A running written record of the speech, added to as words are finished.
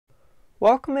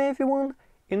Welcome everyone.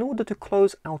 In order to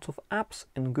close out of apps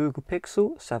in Google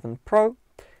Pixel 7 Pro,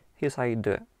 here's how you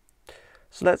do it.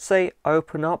 So let's say I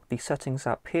open up the settings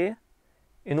app here.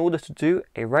 In order to do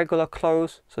a regular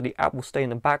close, so the app will stay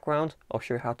in the background, I'll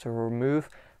show you how to remove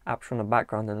apps from the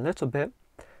background in a little bit.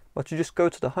 But you just go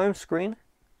to the home screen,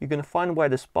 you're going to find where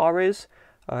this bar is.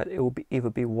 It will either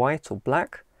be white or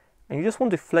black, and you just want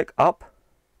to flick up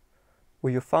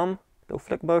with your thumb, little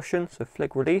flick motion, so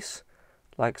flick release,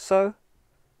 like so.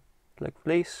 Flick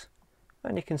release,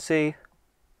 and you can see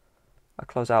I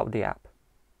close out the app.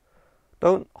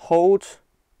 Don't hold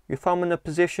your thumb in a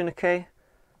position, okay,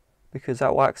 because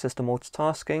that will access the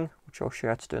multitasking, which I'll show you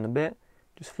how to do in a bit.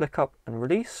 Just flick up and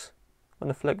release when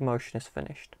the flick motion is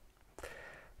finished.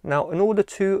 Now, in order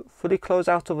to fully close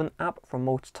out of an app from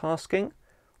multitasking,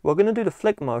 we're going to do the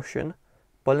flick motion,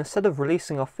 but instead of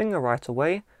releasing our finger right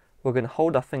away, we're going to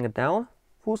hold our finger down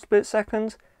for a split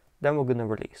second, then we're going to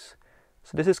release.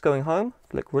 So this is going home,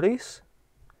 flick release,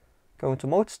 go into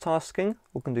multitasking,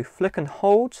 we're going to do flick and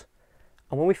hold,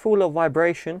 and when we feel a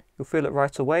vibration, you'll feel it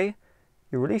right away,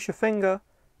 you release your finger,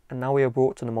 and now we are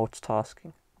brought to the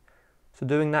multitasking. So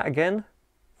doing that again,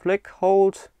 flick,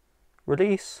 hold,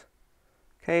 release.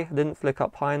 Okay, I didn't flick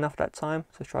up high enough that time,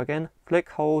 so try again, flick,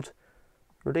 hold,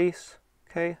 release,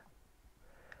 okay.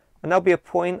 And there'll be a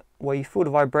point where you feel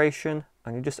the vibration,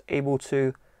 and you're just able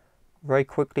to very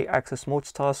quickly access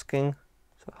multitasking.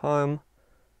 So home,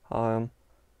 home,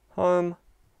 home,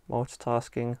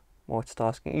 multitasking,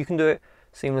 multitasking. You can do it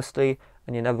seamlessly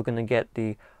and you're never going to get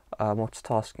the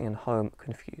multitasking and home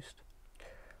confused.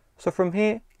 So from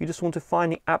here, you just want to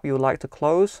find the app you would like to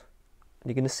close. And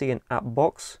you're going to see an app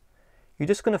box. You're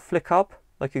just going to flick up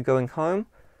like you're going home.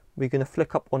 We're going to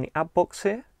flick up on the app box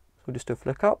here. So we'll just do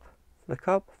flick up, flick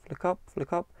up, flick up,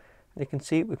 flick up. And you can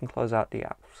see we can close out the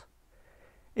apps.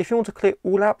 If you want to clear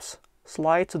all apps,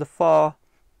 slide to the far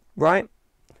right,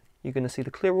 you're going to see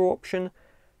the clear all option,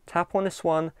 tap on this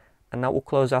one, and that will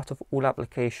close out of all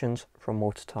applications from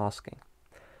multitasking.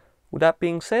 With that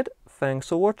being said, thanks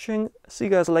for watching, see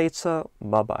you guys later,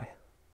 bye bye.